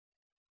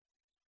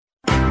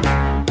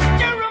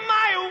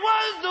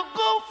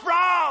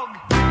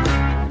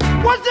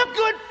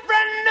good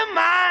friend of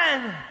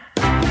mine.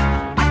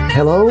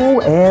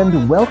 Hello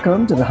and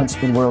welcome to the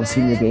Huntsman World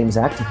Senior Games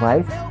Active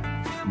Life.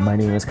 My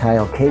name is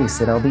Kyle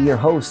Case and I'll be your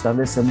host on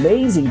this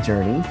amazing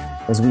journey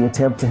as we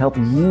attempt to help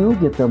you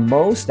get the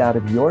most out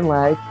of your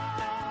life.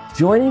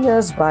 Joining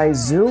us by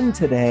Zoom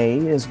today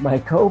is my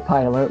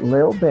co-pilot,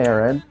 Lil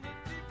Barron.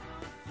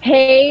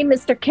 Hey,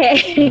 Mr.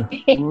 K.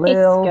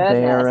 Lil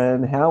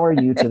Barron, how are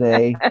you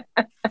today?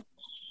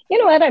 You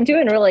know what? I'm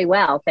doing really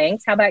well.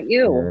 Thanks. How about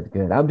you?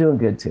 Good. I'm doing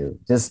good too.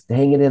 Just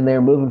hanging in there,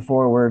 moving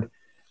forward,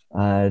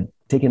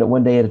 taking it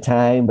one day at a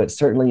time, but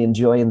certainly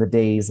enjoying the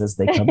days as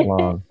they come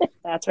along.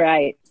 That's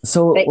right.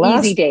 So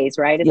easy days,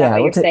 right? Is that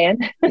what you're saying?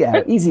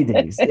 Yeah, easy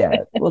days. Yeah,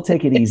 we'll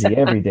take it easy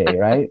every day,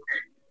 right?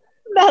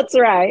 That's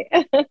right.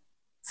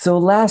 So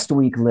last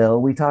week, Lil,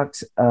 we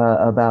talked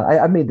about,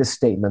 I made this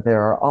statement,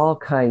 there are all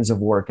kinds of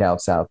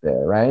workouts out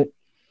there, right?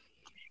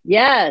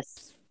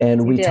 Yes.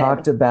 And we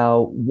talked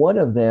about one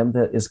of them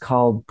that is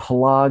called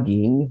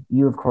plogging.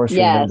 You, of course,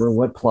 remember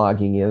what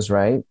plogging is,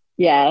 right?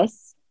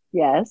 Yes.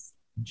 Yes.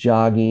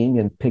 Jogging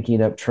and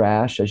picking up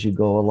trash as you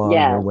go along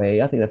your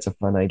way. I think that's a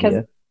fun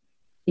idea.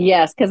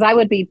 Yes, because I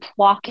would be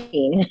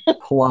plocking.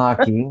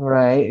 Plocking,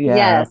 right? Yeah.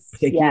 Yes.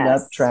 Picking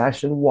up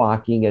trash and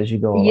walking as you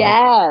go along.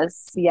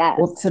 Yes. Yes.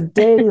 Well,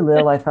 today,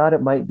 Lil, I thought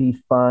it might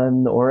be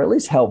fun or at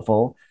least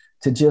helpful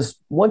to just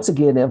once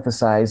again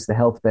emphasize the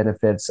health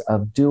benefits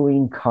of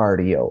doing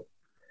cardio.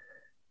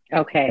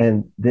 Okay.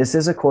 And this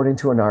is according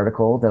to an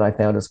article that I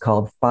found. It's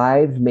called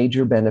 5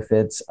 Major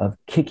Benefits of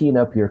Kicking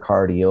Up Your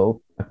Cardio,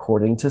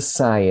 According to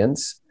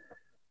Science.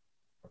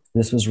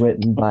 This was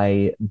written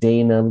by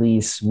Dana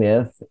Lee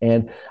Smith.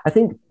 And I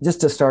think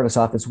just to start us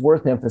off, it's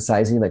worth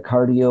emphasizing that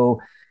cardio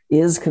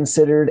is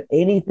considered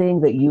anything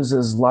that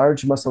uses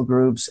large muscle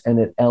groups and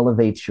it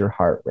elevates your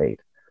heart rate.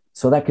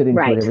 So that could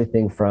include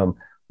everything from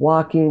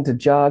walking to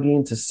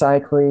jogging to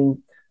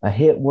cycling, a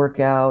HIIT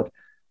workout.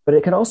 But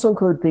it can also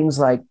include things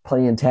like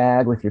playing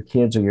tag with your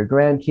kids or your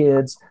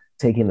grandkids,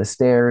 taking the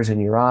stairs in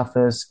your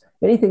office.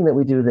 Anything that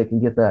we do that can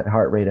get that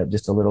heart rate up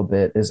just a little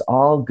bit is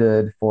all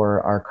good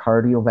for our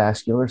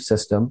cardiovascular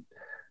system,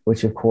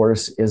 which of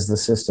course is the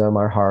system,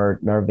 our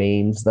heart and our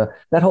veins, that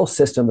whole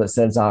system that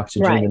sends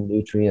oxygen and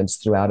nutrients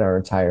throughout our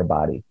entire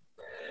body.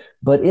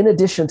 But in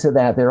addition to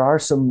that, there are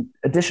some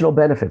additional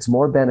benefits,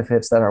 more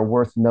benefits that are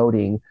worth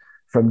noting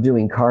from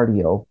doing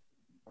cardio.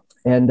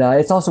 And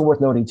it's also worth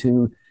noting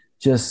too,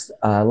 just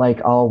like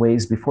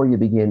always, before you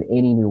begin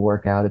any new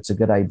workout, it's a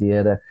good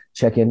idea to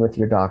check in with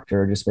your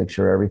doctor, just make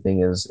sure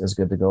everything is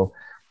good to go.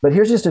 But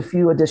here's just a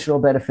few additional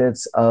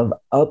benefits of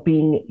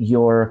upping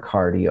your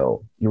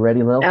cardio. You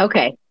ready, Lil?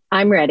 Okay,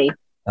 I'm ready.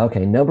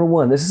 Okay, number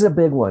 1, this is a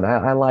big one.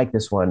 I like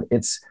this one.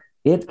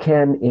 It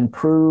can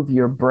improve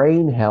your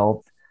brain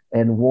health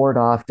and ward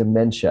off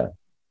dementia.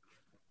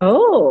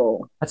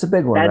 Oh, that's a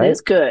big one, right? That is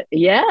good.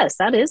 Yes,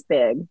 that is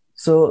big.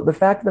 So the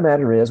fact of the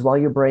matter is, while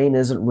your brain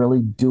isn't really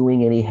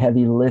doing any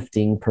heavy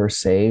lifting per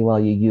se, while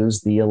you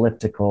use the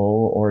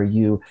elliptical or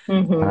you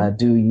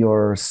do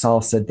your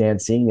salsa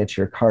dancing at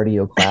your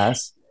cardio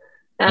class,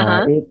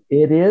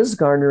 it is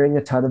garnering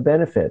a ton of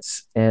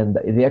benefits. And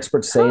the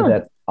experts say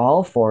that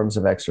all forms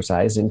of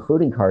exercise,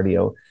 including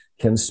cardio,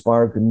 can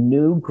spark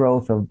new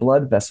growth of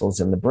blood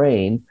vessels in the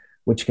brain,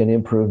 which can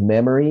improve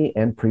memory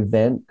and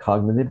prevent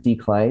cognitive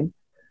decline.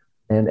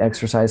 And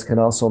exercise can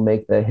also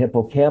make the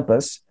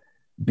hippocampus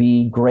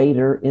be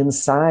greater in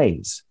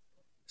size.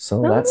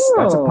 So that's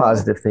a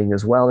positive thing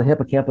as well. The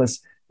hippocampus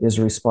is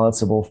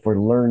responsible for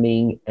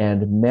learning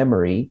and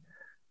memory.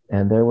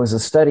 And there was a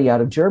study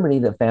out of Germany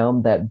that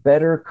found that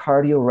better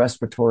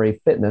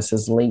cardiorespiratory fitness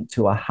is linked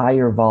to a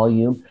higher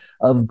volume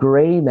of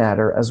gray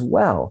matter as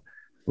well,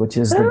 which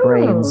is the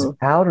brain's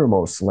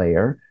outermost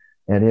layer.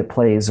 And it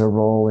plays a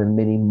role in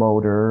many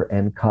motor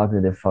and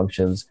cognitive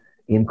functions,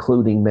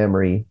 including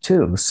memory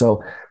too.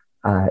 So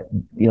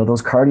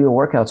those cardio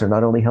workouts are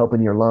not only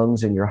helping your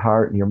lungs and your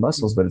heart and your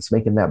muscles, but it's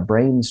making that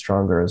brain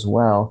stronger as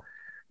well.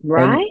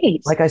 Right. And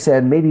like I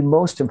said, maybe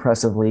most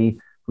impressively,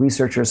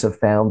 researchers have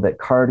found that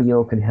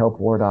cardio can help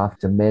ward off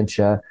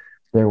dementia.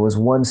 There was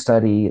one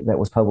study that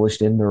was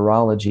published in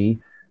Neurology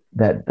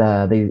that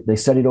they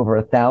studied over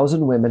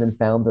 1,000 women and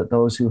found that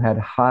those who had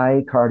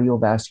high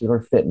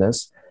cardiovascular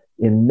fitness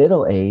in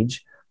middle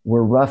age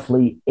were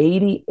roughly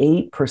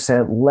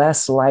 88%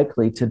 less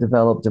likely to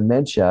develop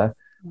dementia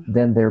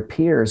than their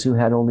peers who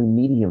had only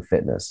medium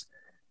fitness.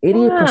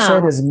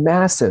 88% is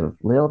massive,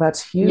 Lil.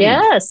 That's huge.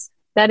 Yes,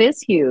 that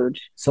is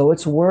huge. So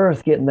it's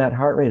worth getting that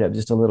heart rate up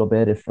just a little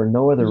bit, if for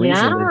no other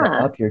reason than to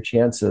up your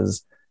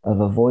chances of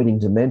avoiding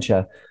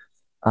dementia.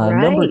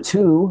 Number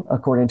 2,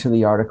 according to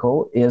the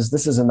article,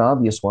 this is an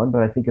obvious one,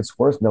 but I think it's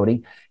worth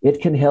noting.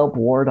 It can help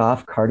ward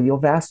off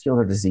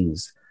cardiovascular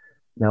disease.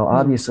 Now,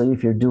 obviously,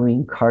 if you're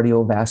doing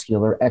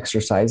cardiovascular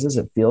exercises,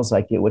 it feels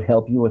like it would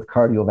help you with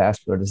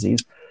cardiovascular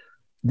disease.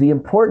 The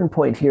important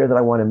point here that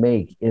I want to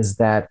make is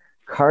that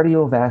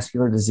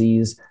cardiovascular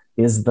disease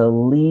is the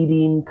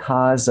leading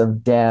cause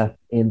of death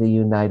in the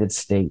United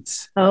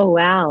States. Oh,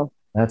 wow.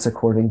 That's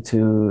according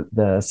to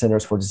the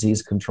Centers for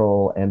Disease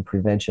Control and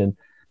Prevention.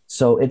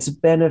 So it's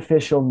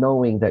beneficial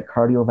knowing that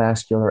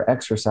cardiovascular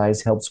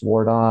exercise helps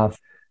ward off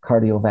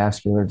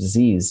cardiovascular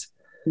disease.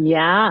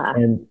 Yeah.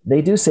 And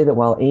they do say that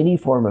while any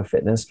form of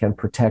fitness can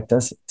protect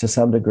us to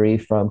some degree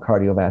from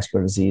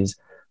cardiovascular disease,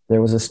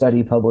 there was a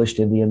study published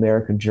in the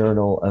American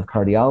Journal of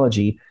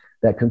Cardiology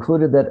that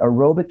concluded that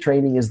aerobic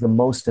training is the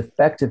most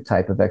effective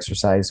type of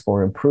exercise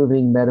for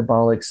improving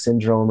metabolic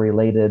syndrome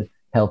related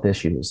health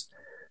issues.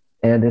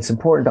 And it's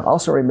important to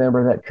also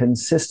remember that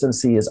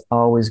consistency is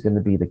always going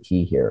to be the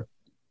key here.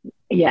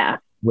 Yeah.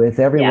 With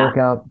every Yeah.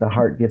 workout, the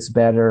heart gets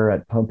better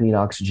at pumping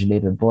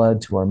oxygenated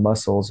blood to our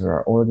muscles and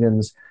our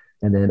organs.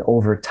 And then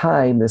over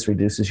time, this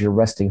reduces your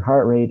resting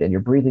heart rate and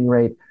your breathing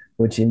rate,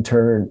 which in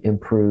turn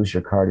improves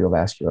your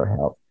cardiovascular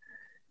health.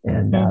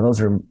 And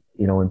those are,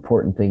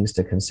 important things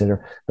to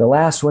consider. The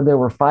last one, there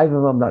were 5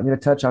 of them. I'm not going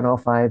to touch on all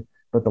 5,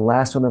 but the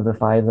last one of the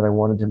 5 that I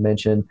wanted to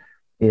mention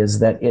is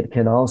that it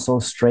can also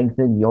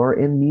strengthen your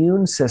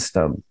immune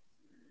system.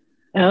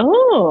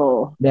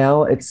 Oh.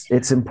 Now,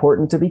 it's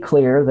important to be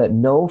clear that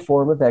no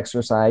form of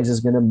exercise is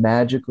going to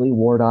magically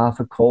ward off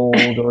a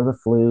cold or the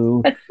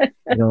flu.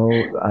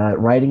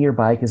 Riding your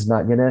bike is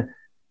not going to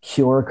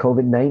cure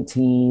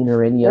COVID-19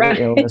 or any other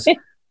illness.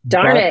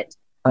 Darn it.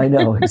 I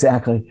know,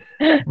 exactly.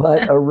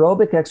 But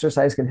aerobic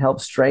exercise can help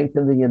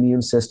strengthen the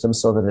immune system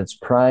so that it's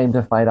primed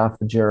to fight off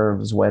the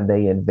germs when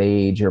they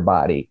invade your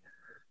body.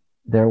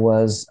 There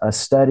was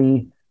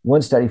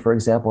one study, for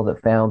example,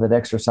 that found that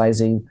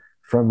exercising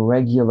from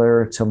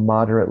regular to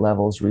moderate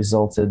levels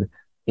resulted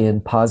in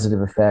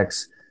positive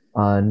effects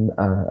on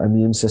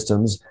immune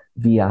systems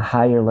via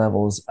higher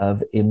levels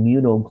of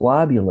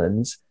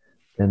immunoglobulins.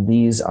 And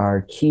these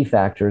are key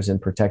factors in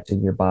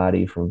protecting your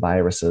body from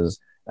viruses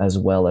as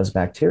well as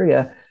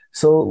bacteria.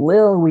 So,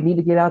 Lil, we need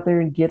to get out there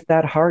and get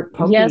that heart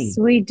pumping. Yes,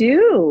 we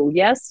do.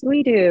 Yes,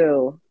 we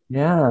do.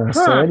 Yeah.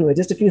 So anyway,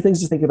 just a few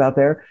things to think about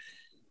there.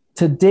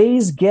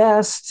 Today's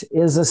guest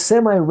is a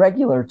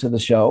semi-regular to the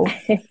show.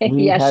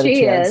 We Yes, had a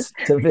she chance is.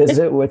 to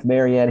visit with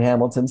Marianne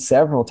Hamilton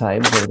several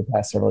times over the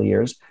past several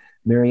years.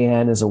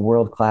 Marianne is a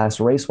world-class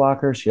race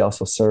walker. She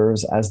also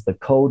serves as the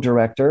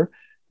co-director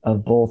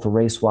of both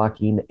race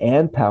walking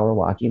and power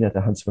walking at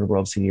the Huntsman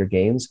World Senior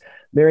Games.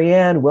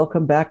 Marianne,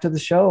 welcome back to the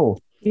show.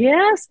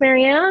 Yes,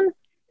 Marianne.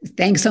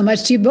 Thanks so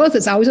much to you both.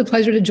 It's always a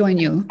pleasure to join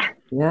you.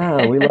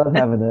 Yeah, we love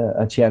having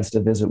a chance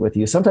to visit with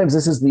you. Sometimes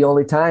this is the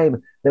only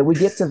time that we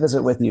get to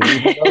visit with you.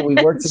 Even though we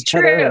work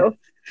together,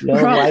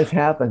 life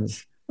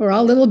happens. We're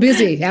all a little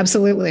busy.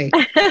 Absolutely.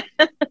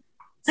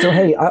 So,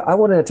 hey, I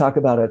want to talk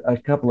about a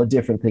couple of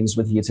different things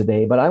with you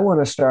today, but I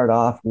want to start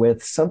off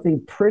with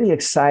something pretty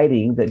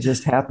exciting that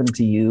just happened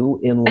to you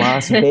in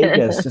Las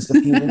Vegas just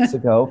a few weeks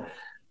ago.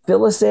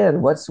 Fill us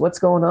in. What's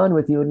going on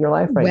with you in your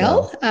life right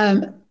now?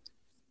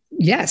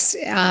 Yes,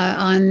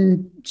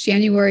 on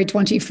January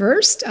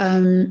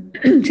 21st,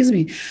 excuse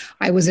me,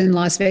 I was in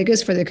Las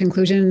Vegas for the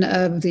conclusion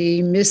of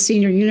the Miss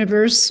Senior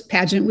Universe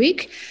pageant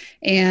week,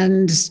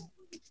 and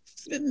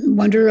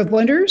wonder of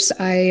wonders,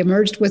 I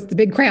emerged with the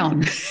big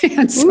crown.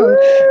 And so,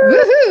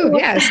 woohoo,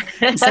 yes.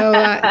 So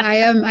I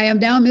am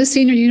now Miss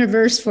Senior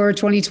Universe for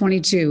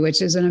 2022,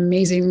 which is an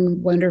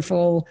amazing,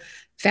 wonderful,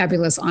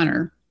 fabulous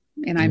honor.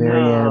 And I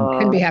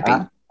couldn't be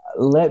happy.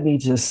 Let me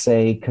just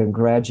say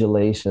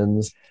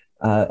congratulations.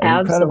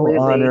 Incredible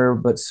honor,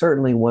 but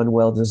certainly one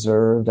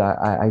well-deserved.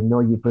 I know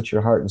you put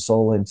your heart and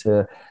soul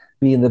into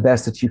being the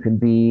best that you can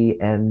be,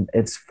 and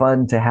it's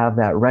fun to have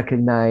that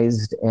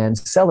recognized and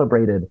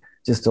celebrated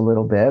just a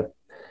little bit.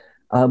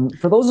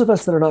 For those of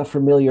us that are not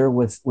familiar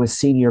with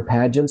senior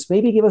pageants,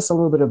 maybe give us a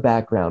little bit of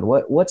background.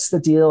 What's the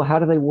deal? How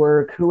do they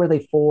work? Who are they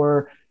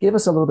for? Give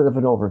us a little bit of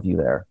an overview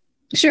there.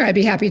 Sure, I'd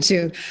be happy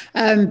to.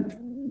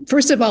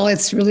 First of all,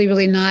 it's really,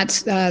 really not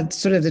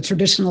sort of the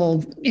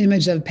traditional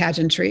image of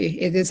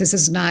pageantry. This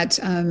is not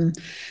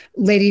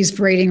ladies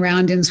parading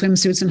around in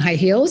swimsuits and high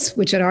heels,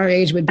 which at our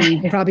age would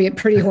be probably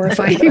pretty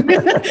horrifying. And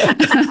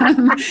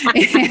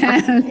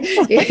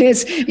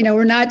it's,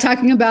 we're not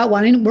talking about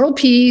wanting world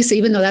peace,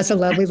 even though that's a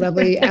lovely,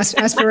 lovely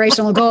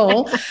aspirational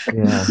goal.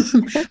 Yeah.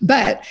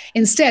 But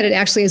instead, it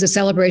actually is a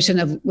celebration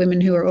of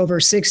women who are over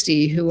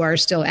 60, who are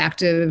still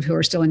active, who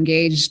are still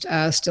engaged,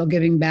 still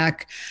giving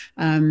back,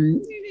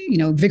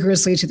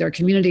 vigorously to their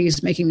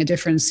communities, making a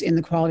difference in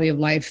the quality of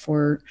life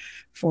for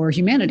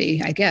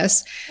humanity, I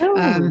guess.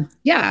 Oh.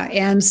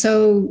 And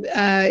so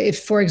if,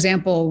 for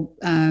example,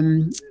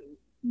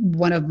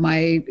 one of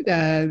my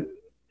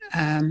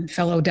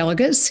fellow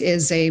delegates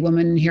is a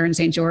woman here in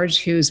St.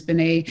 George who's been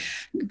a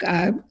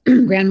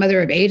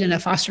grandmother of 8 and a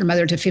foster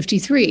mother to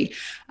 53.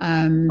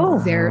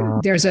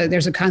 There's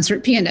a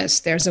concert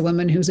pianist. There's a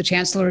woman who's a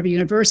chancellor of a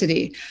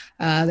university.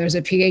 There's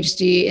a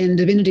PhD in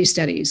divinity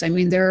studies. I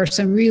mean, there are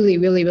some really,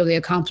 really, really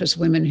accomplished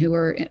women who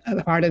are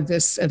a part of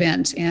this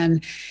event.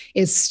 And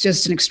it's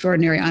just an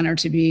extraordinary honor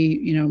to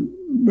be,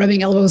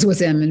 rubbing elbows with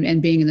them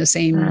and being in the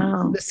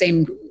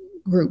same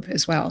group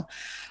as well.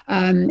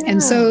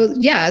 And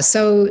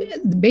so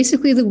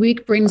basically the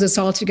week brings us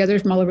all together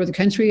from all over the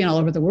country and all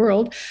over the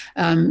world.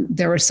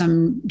 There were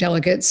some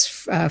delegates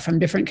from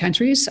different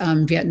countries,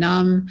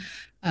 Vietnam,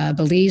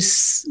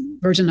 Belize,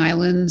 Virgin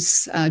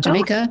Islands,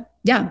 Jamaica.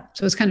 Yeah,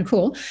 so it's kind of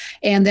cool.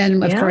 And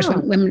then, of course,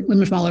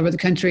 women from all over the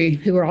country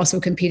who were also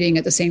competing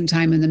at the same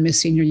time in the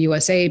Miss Senior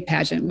USA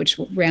pageant, which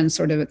ran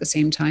sort of at the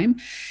same time.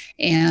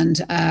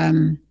 And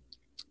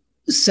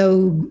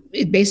so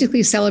it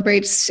basically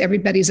celebrates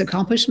everybody's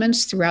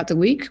accomplishments throughout the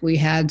week. We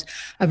had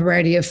a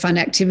variety of fun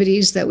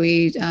activities that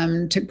we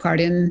took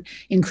part in,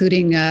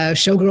 including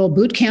Showgirl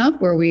Boot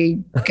Camp, where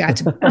we got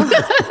to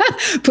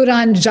put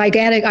on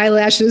gigantic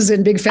eyelashes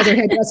and big feather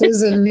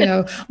headdresses and,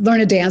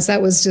 learn a dance.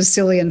 That was just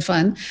silly and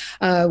fun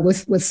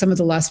with some of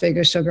the Las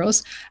Vegas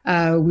showgirls.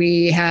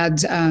 We had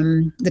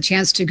the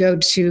chance to go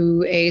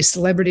to a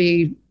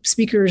celebrity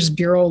Speakers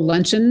Bureau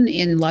luncheon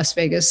in Las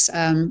Vegas,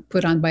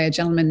 put on by a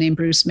gentleman named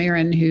Bruce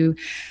Marin, who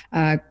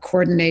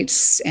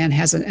coordinates and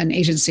has an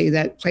agency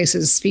that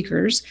places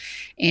speakers.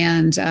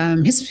 And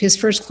his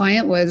first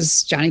client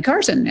was Johnny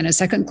Carson, and his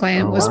second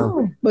client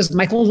was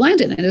Michael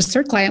Landon, and his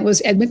third client was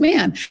Ed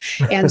McMahon.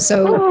 And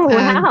so,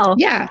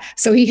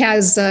 so he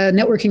has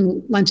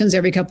networking luncheons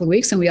every couple of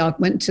weeks, and we all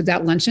went to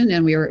that luncheon,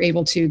 and we were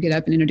able to get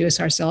up and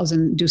introduce ourselves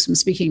and do some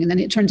speaking. And then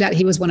it turns out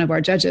he was one of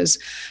our judges,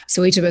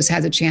 so each of us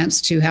had the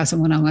chance to have some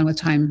one-on-one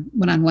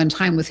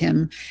time with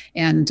him,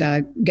 and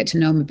get to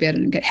know him a bit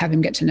and have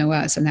him get to know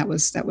us. And that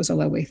was a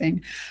lovely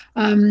thing.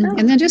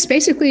 And then just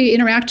basically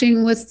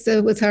interacting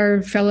with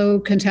our fellow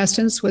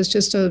contestants was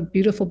just a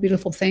beautiful,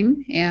 beautiful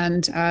thing.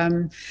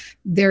 And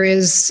there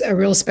is a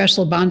real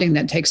special bonding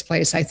that takes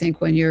place, I think,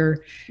 when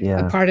you're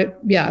a part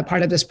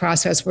of this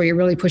process where you're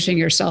really pushing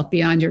yourself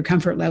beyond your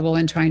comfort level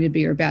and trying to be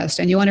your best.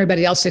 And you want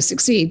everybody else to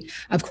succeed,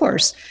 of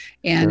course.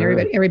 And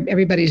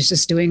everybody's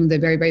just doing the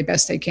very, very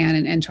best they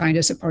can and trying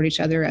to support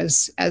each other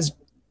as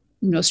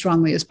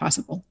strongly as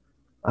possible.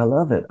 I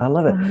love it. And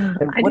what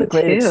a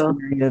great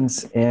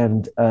experience.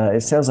 And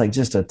it sounds like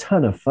just a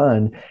ton of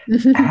fun.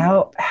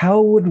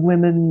 How would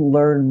women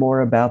learn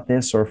more about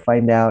this or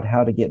find out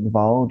how to get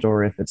involved,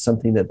 or if it's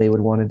something that they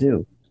would want to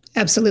do?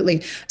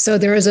 Absolutely. So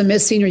there is a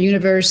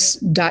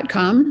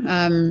MissSeniorUniverse.com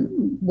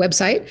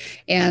website,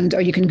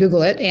 or you can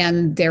Google it,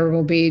 and there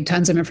will be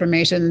tons of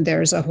information.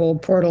 There's a whole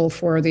portal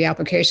for the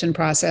application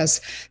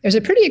process. There's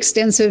a pretty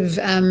extensive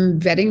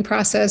vetting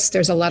process.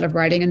 There's a lot of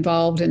writing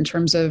involved in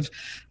terms of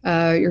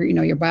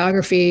your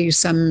biography,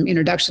 some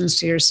introductions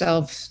to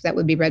yourself that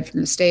would be read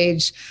from the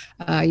stage.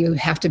 You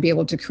have to be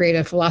able to create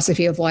a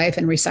philosophy of life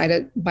and recite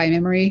it by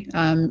memory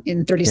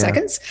in 30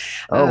 seconds.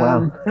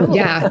 Oh,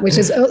 wow. Which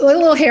is a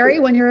little hairy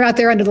when you're out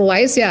there under the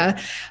lights. And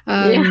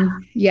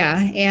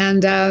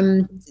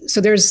so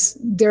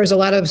there's a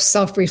lot of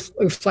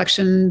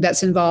self-reflection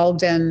that's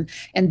involved, and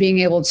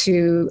being able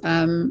to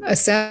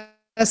assess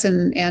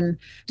and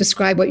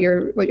describe what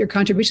your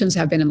contributions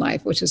have been in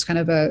life, which is kind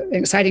of an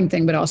exciting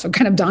thing, but also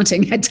kind of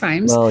daunting at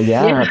times. Well,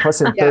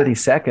 plus in 30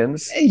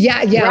 seconds.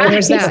 Right.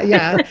 There's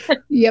that.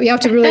 You have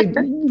to really,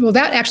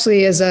 that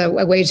actually is a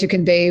way to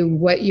convey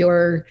what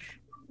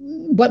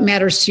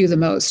matters to you the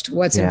most,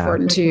 what's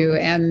important to you.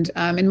 And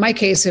in my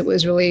case, it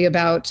was really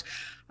about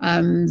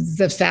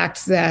the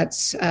fact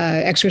that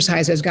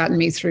exercise has gotten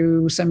me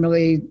through some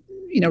really,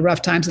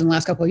 rough times in the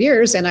last couple of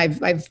years. And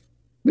I've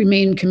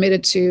remained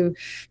committed to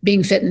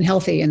being fit and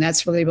healthy. And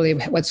that's really, really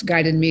what's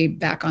guided me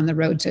back on the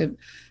road to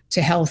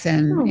health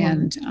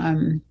and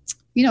a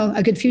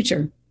good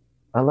future.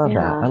 I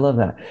love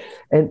that.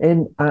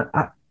 And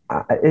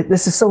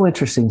this is so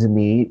interesting to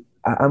me.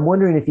 I'm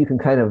wondering if you can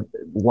kind of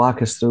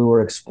walk us through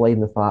or explain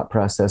the thought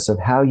process of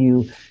how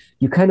you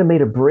kind of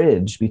made a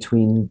bridge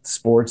between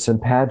sports and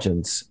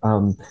pageants.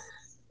 And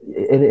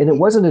it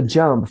wasn't a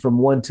jump from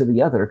one to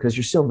the other, because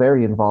you're still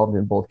very involved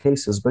in both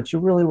cases, but you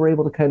really were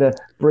able to kind of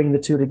bring the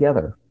two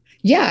together.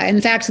 Yeah. In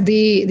fact,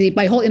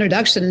 my whole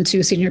introduction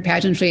to senior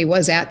pageantry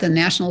was at the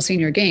National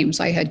Senior Games.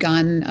 I had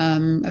gone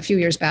a few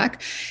years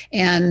back,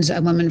 and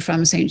a woman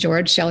from St.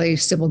 George, Shelley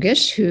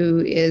Sybil-Gish, who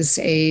is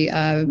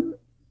a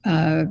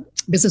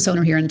business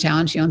owner here in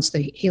town. She owns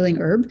the Healing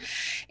Herb,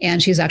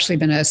 and she's actually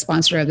been a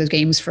sponsor of the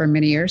games for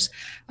many years.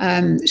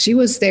 She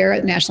was there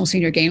at National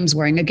Senior Games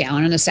wearing a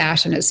gown and a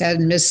sash, and it said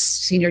Miss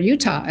Senior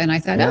Utah. And I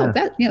thought,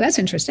 that's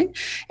interesting.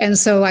 And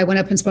so I went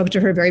up and spoke to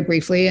her very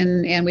briefly,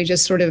 and we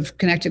just sort of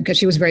connected, because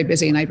she was very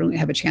busy and I didn't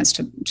have a chance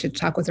to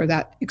talk with her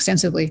that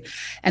extensively.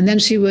 And then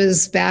she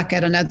was back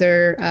at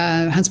another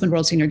Huntsman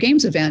World Senior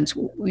Games event,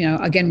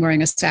 again,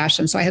 wearing a sash.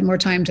 And so I had more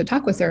time to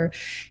talk with her.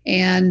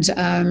 And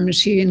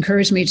she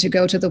encouraged me to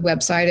go to the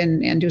website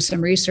and do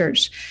some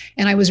research.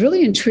 And I was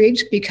really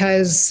intrigued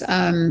because,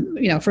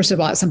 first of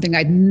all, it's something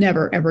I'd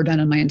never, ever done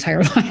in my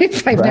entire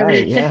life. I've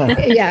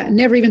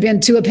never even been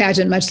to a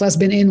pageant, much less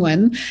been in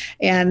one.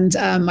 And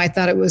I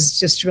thought it was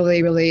just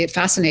really, really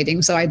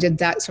fascinating. So I did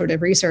that sort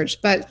of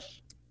research. But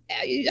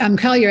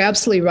Kylie, you're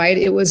absolutely right.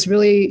 It was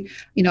really,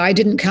 I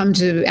didn't come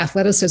to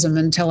athleticism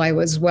until I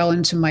was well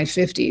into my late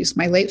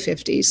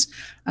 50s.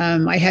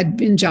 I had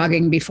been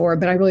jogging before,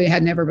 but I really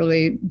had never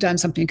really done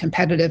something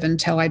competitive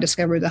until I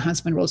discovered the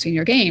Huntsman World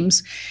Senior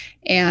Games.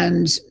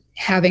 And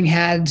having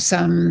had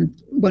some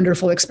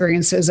wonderful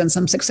experiences and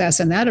some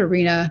success in that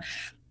arena,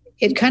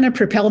 it kind of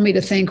propelled me to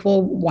think,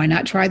 well, why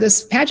not try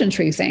this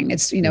pageantry thing?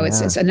 It's,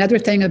 it's another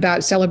thing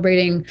about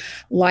celebrating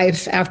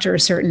life after a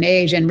certain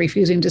age and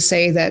refusing to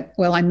say that,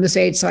 well, I'm this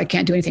age, so I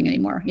can't do anything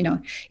anymore.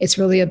 It's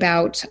really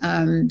about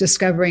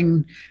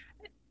discovering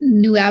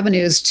new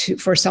avenues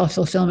for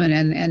self-fulfillment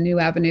and new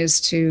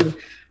avenues to,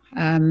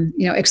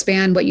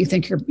 expand what you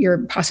think your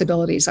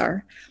possibilities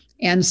are.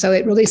 And so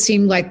it really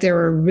seemed like there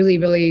were really,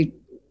 really,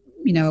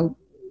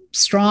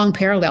 strong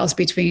parallels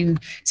between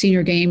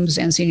senior games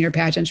and senior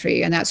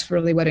pageantry. And that's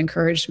really what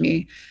encouraged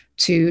me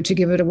to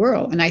give it a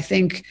whirl. And I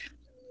think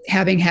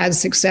having had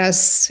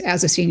success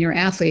as a senior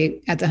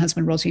athlete at the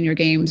Huntsman World Senior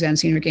Games and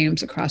senior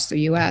games across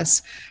the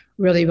US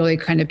really, really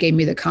kind of gave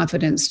me the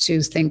confidence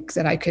to think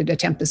that I could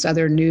attempt this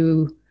other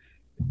new,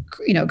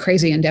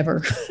 crazy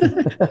endeavor.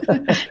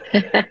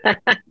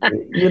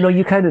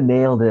 You kind of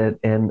nailed it.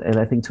 And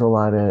I think to a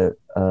lot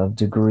of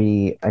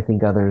degree, I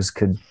think others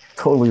could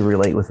totally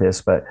relate with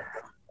this, but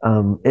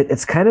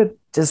it's kind of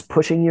just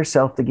pushing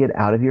yourself to get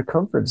out of your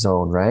comfort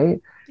zone, right?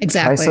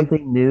 Exactly. Try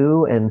something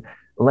new. And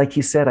like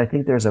you said, I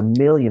think there's a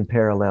million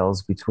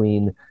parallels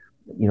between,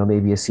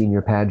 maybe a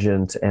senior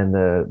pageant and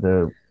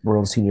the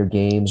World Senior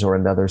Games or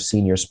another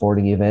senior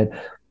sporting event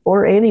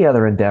or any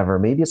other endeavor.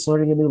 Maybe it's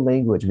learning a new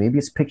language. Maybe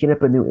it's picking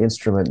up a new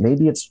instrument.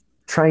 Maybe it's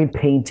trying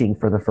painting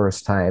for the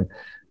first time.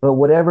 But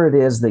whatever it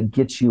is that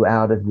gets you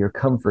out of your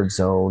comfort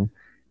zone,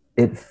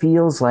 it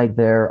feels like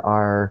there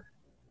are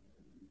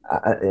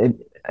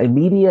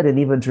immediate and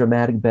even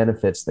dramatic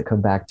benefits that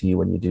come back to you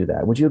when you do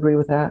that. Would you agree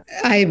with that?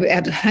 I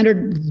at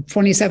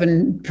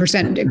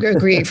 127%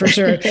 agree for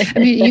sure. I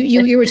mean,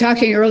 you were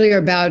talking earlier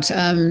about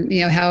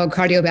how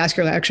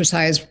cardiovascular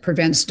exercise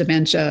prevents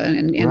dementia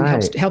and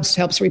right.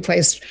 helps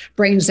replace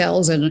brain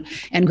cells and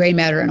gray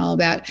matter and all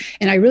that.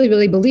 And I really,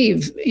 really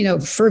believe,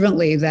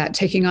 fervently that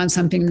taking on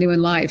something new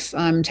in life,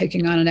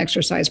 taking on an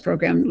exercise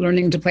program,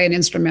 learning to play an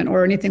instrument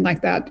or anything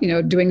like that,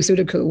 doing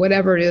Sudoku,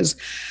 whatever it is,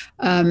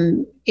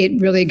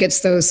 it really gets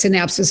those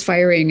synapses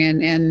firing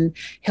and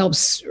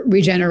helps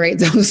regenerate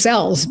those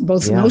cells,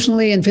 both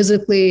emotionally and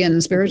physically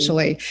and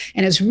spiritually.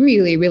 And it's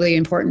really, really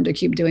important to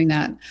keep doing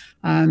that.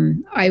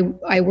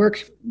 I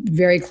work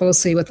very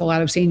closely with a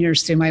lot of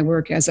seniors through my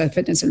work as a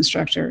fitness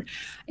instructor.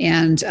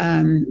 And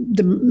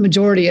the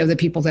majority of the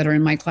people that are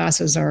in my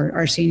classes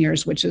are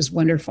seniors, which is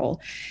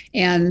wonderful.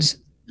 And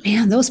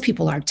man, those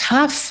people are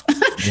tough.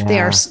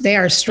 Yeah. They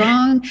are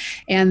strong,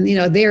 and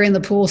they're in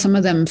the pool. Some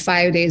of them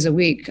 5 days a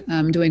week,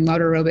 doing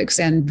motor aerobics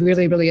and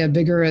really, really a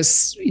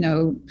vigorous,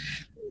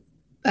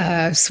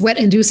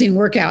 sweat-inducing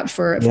workout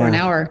for an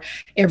hour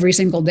every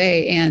single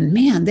day. And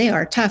man, they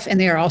are tough, and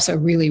they are also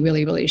really,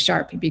 really, really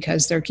sharp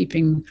because they're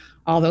keeping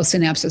all those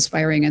synapses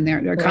firing, and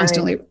they're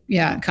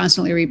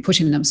constantly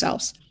pushing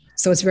themselves.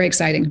 So it's very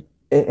exciting.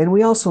 And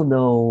we also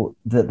know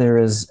that there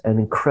is an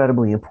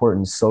incredibly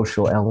important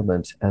social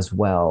element as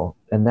well.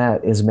 And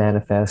that is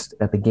manifest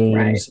at the games.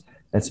 Right.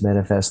 That's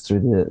manifest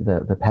through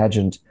the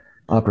pageant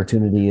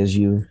opportunity as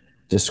you've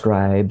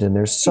described. And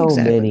there's so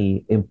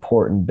many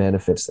important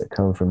benefits that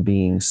come from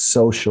being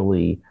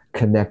socially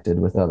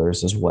connected with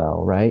others as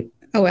well, right?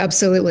 Oh,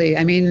 absolutely.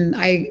 I mean,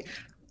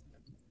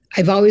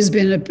 I've always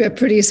been a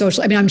pretty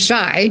social. I mean, I'm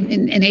shy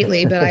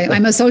innately, but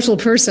I'm a social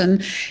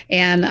person,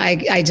 and I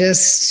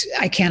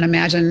can't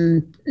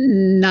imagine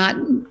not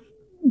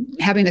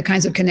having the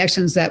kinds of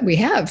connections that we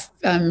have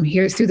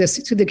here through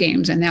the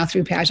games and now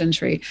through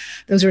pageantry.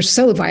 Those are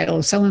so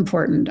vital, so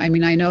important. I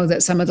mean, I know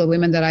that some of the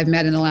women that I've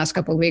met in the last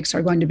couple of weeks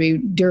are going to be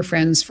dear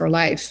friends for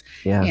life,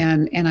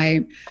 and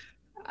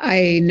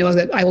I know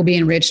that I will be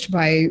enriched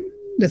by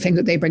the thing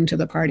that they bring to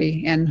the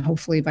party, and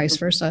hopefully vice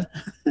versa.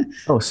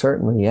 Oh,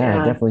 certainly.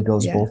 Yeah, it definitely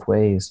goes both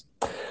ways.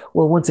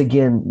 Well, once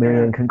again,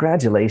 Marianne,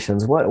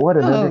 congratulations. What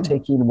an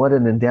undertaking, what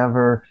an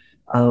endeavor.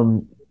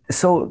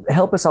 So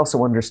help us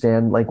also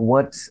understand,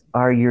 what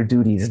are your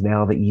duties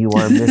now that you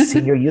are Miss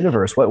Senior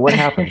Universe? What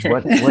happens?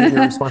 What are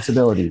your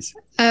responsibilities?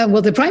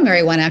 Well, the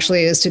primary one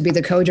actually is to be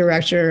the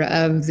co-director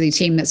of the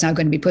team that's now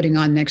going to be putting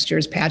on next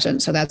year's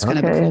pageant. So that's kind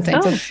of a cool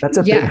thing. That's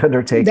a big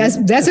undertaking.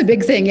 That's a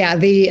big thing. Yeah.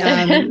 The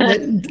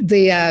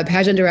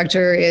pageant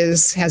director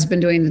has been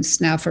doing this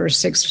now for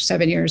 6 or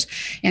 7 years,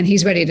 and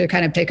he's ready to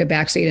kind of take a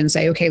backseat and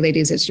say, okay,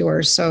 ladies, it's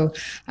yours. So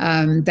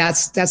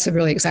that's a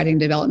really exciting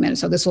development.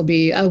 So this will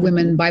be a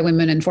women by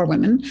women and for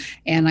women.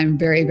 And I'm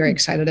very, very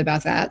excited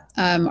about that.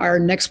 Our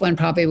next one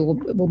probably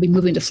will be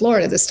moving to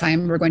Florida this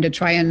time. We're going to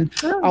try and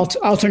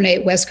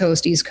alternate West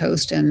Coast, East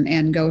Coast,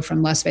 and go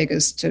from Las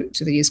Vegas to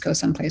the East Coast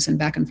someplace and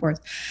back and forth.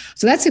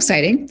 So that's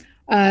exciting.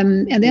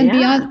 And then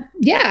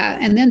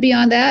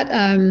beyond that,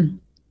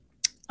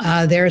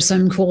 there are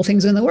some cool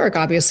things in the work.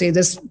 Obviously,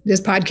 this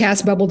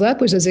podcast bubbled up,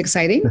 which is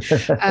exciting.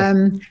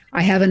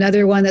 I have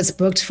another one that's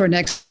booked for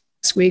next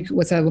week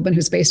with a woman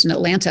who's based in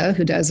Atlanta,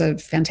 who does a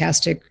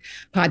fantastic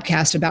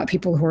podcast about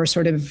people who are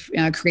sort of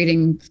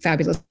creating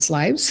fabulous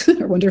lives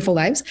or wonderful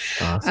lives.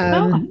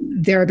 Awesome.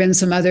 There have been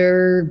some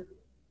other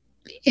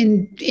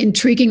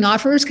intriguing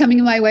offers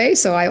coming my way,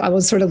 so I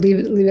will sort of leave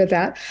it at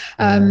that.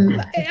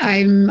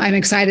 I'm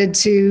excited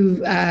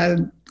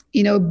to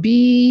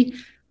be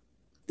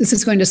this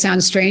is going to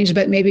sound strange,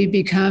 but maybe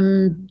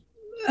become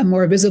a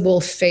more visible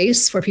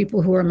face for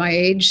people who are my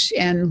age,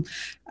 and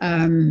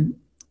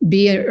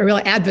be a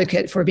real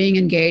advocate for being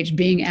engaged,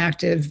 being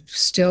active,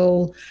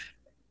 still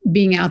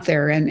being out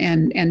there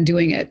and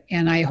doing it.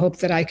 And I hope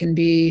that I can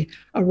be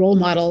a role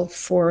model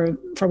for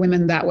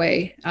women that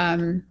way,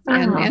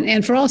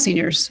 and for all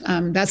seniors.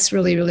 That's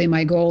really, really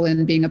my goal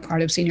in being a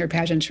part of senior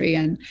pageantry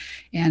and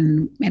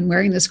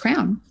wearing this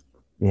crown.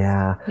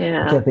 Yeah.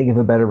 I can't think of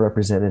a better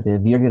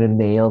representative. You're going to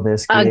nail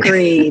this.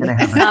 Agreed.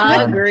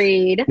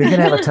 Agreed. You're going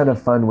to have a ton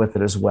of fun with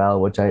it as well,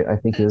 which I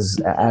think is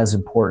as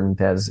important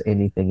as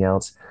anything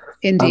else.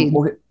 Indeed.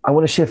 I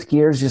want to shift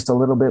gears just a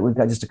little bit. We've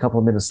got just a couple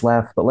of minutes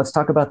left, but let's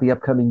talk about the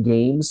upcoming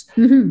games.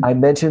 Mm-hmm. I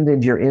mentioned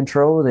in your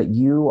intro that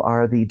you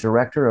are the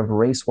director of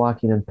race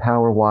walking and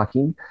power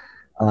walking.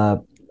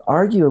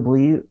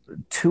 Arguably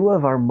two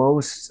of our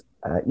most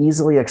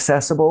easily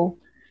accessible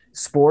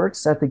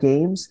sports at the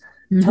games.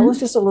 Mm-hmm. Tell us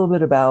just a little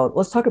bit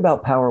let's talk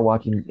about power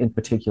walking in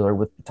particular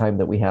with the time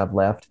that we have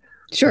left.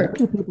 Sure. What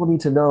do people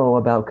need to know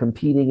about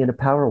competing in a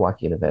power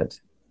walking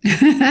event?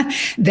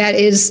 That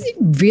is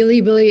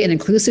really, really an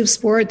inclusive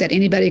sport that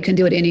anybody can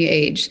do at any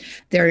age.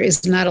 There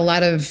is not a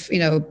lot of,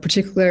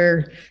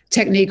 particular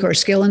technique or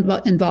skill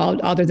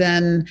involved other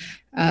than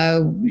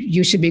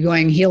you should be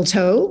going heel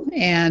toe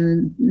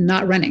and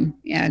not running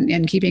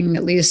and keeping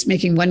at least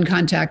making one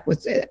contact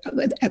with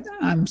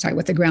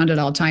the ground at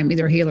all time,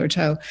 either heel or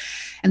toe.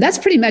 And that's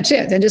pretty much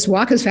it. Then just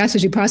walk as fast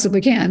as you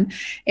possibly can.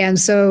 And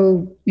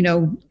so,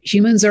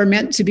 humans are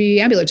meant to be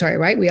ambulatory,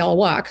 right? We all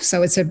walk.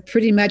 So it's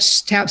pretty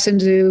much taps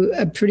into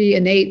a pretty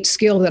innate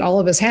skill that all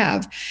of us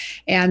have.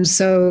 And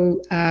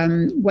so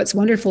what's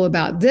wonderful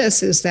about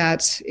this is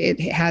that it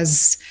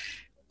has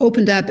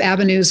opened up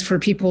avenues for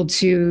people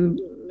to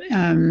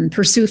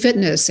pursue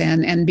fitness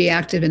and be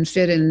active and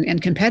fit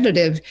and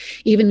competitive,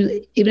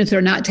 even if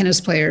they're not tennis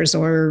players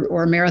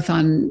or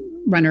marathon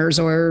runners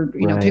or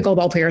Right.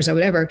 pickleball players or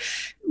whatever.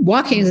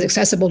 Walking is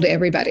accessible to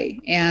everybody,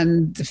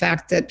 and the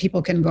fact that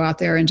people can go out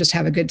there and just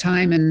have a good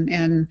time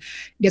and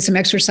get some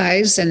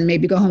exercise and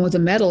maybe go home with a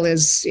medal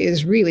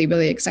is really,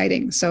 really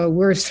exciting. So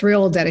we're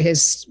thrilled that it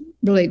is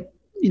really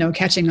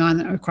catching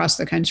on across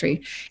the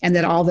country, and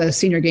that all the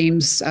senior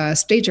games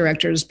state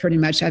directors pretty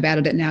much have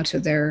added it now to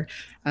their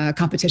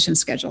competition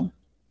schedule.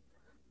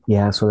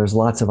 Yeah, so there's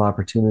lots of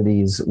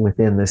opportunities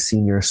within the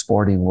senior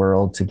sporting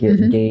world to get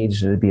Mm-hmm.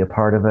 engaged and to be a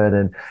part of it.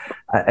 And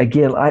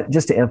again,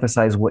 just to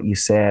emphasize what you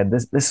said,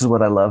 this is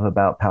what I love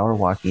about power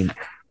walking.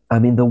 I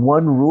mean, the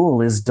one rule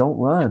is don't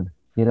run.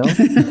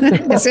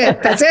 That's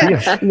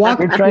it. Walk,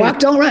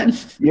 don't run.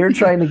 You're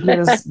trying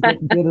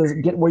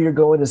to get where you're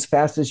going as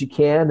fast as you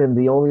can, and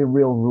the only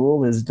real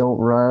rule is don't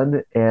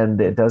run.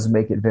 And it does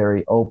make it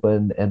very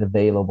open and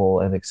available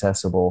and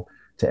accessible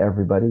to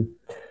everybody.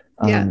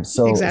 Exactly.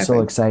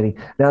 So exciting.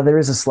 Now, there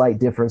is a slight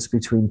difference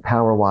between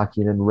power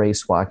walking and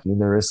race walking.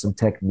 There is some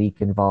technique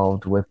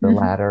involved with the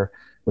latter,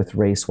 with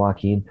race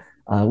walking.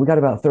 We got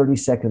about 30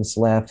 seconds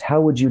left.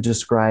 How would you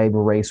describe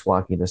race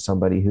walking to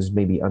somebody who's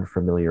maybe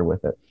unfamiliar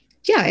with it?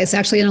 Yeah, it's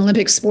actually an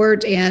Olympic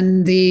sport,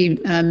 and the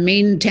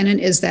main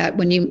tenet is that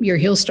when your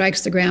heel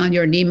strikes the ground,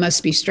 your knee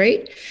must be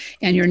straight,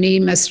 and your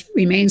knee must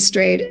remain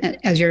straight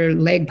as your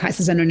leg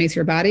passes underneath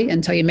your body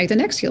until you make the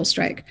next heel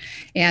strike.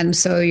 And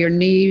so your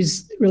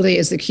knees really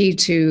is the key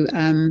to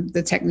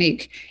the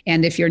technique.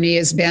 And if your knee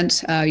is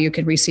bent, you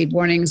could receive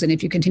warnings, and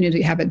if you continue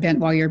to have it bent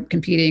while you're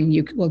competing,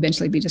 you will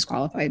eventually be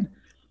disqualified.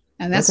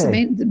 And that's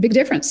the big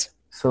difference.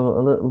 So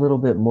a little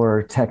bit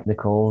more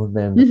technical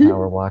than the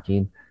power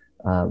walking.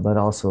 But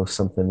also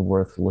something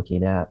worth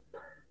looking at.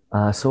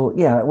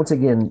 Once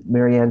again,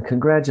 Marianne,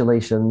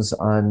 congratulations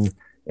on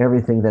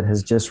everything that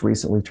has just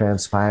recently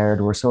transpired.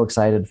 We're so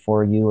excited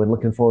for you and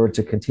looking forward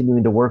to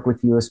continuing to work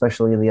with you,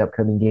 especially in the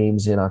upcoming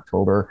games in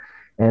October.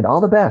 And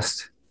all the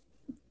best.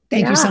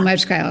 Thank you so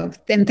much, Kyle.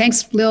 And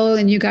thanks, Lil.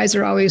 And you guys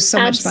are always so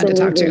much fun to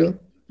talk to.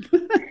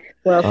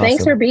 Well, awesome.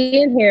 Thanks for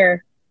being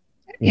here.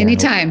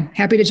 Anytime.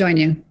 Happy to join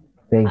you.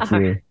 Thank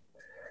you.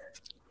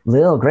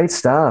 Lil, great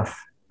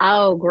stuff.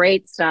 Oh,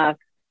 great stuff.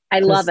 I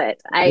love it.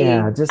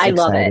 Just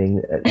exciting.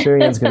 Love it.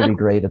 Marianne's going to be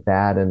great at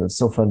that, and it's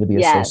so fun to be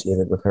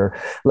associated with her.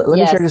 Let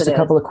me share just a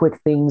couple of quick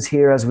things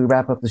here as we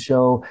wrap up the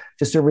show.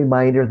 Just a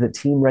reminder that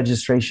team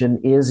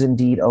registration is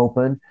indeed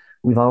open.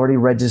 We've already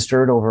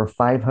registered over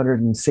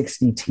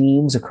 560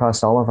 teams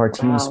across all of our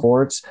team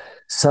sports.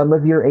 Some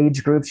of your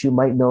age groups you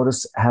might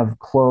notice have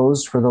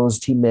closed for those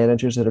team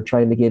managers that are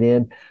trying to get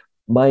in.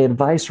 My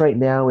advice right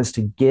now is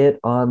to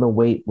get on the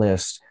wait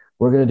list.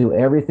 We're going to do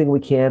everything we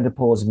can to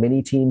pull as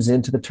many teams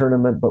into the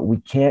tournament, but we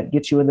can't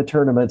get you in the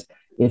tournament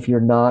if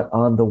you're not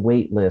on the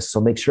wait list. So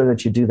make sure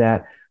that you do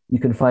that. You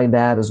can find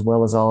that as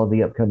well as all of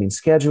the upcoming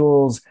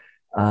schedules,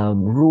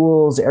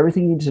 rules,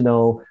 everything you need to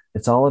know.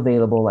 It's all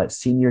available at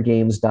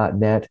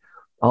seniorgames.net.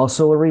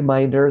 Also a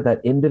reminder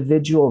that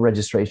individual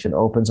registration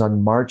opens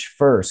on March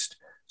 1st.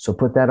 So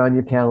put that on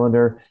your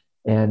calendar.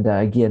 And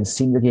again,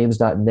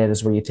 seniorgames.net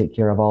is where you take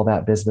care of all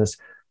that business.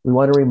 We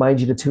want to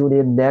remind you to tune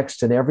in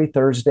next and every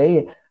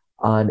Thursday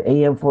on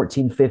AM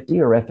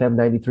 1450 or FM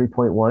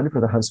 93.1 for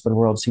the Huntsman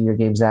World Senior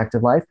Games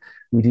Active Life.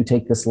 We do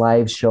take this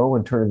live show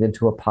and turn it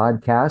into a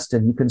podcast,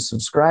 and you can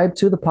subscribe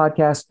to the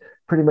podcast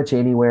pretty much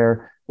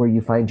anywhere where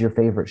you find your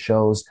favorite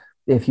shows.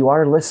 If you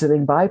are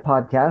listening by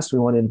podcast, we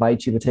want to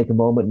invite you to take a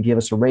moment and give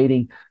us a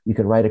rating. You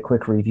can write a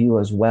quick review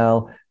as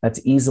well. That's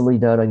easily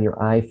done on your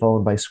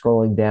iPhone by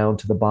scrolling down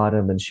to the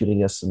bottom and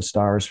shooting us some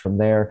stars from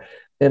there.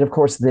 And of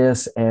course,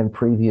 this and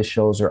previous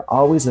shows are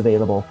always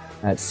available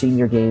at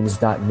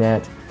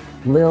seniorgames.net.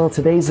 Lil,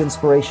 today's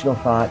inspirational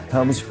thought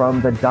comes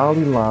from the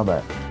Dalai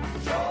Lama.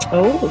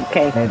 Oh,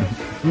 okay. And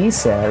he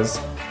says,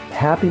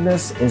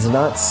 happiness is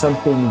not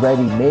something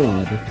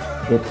ready-made.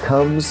 It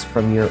comes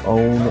from your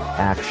own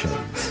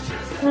actions.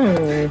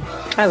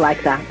 I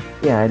like that.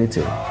 Yeah, I do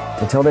too.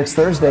 Until next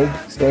Thursday,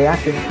 stay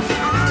active.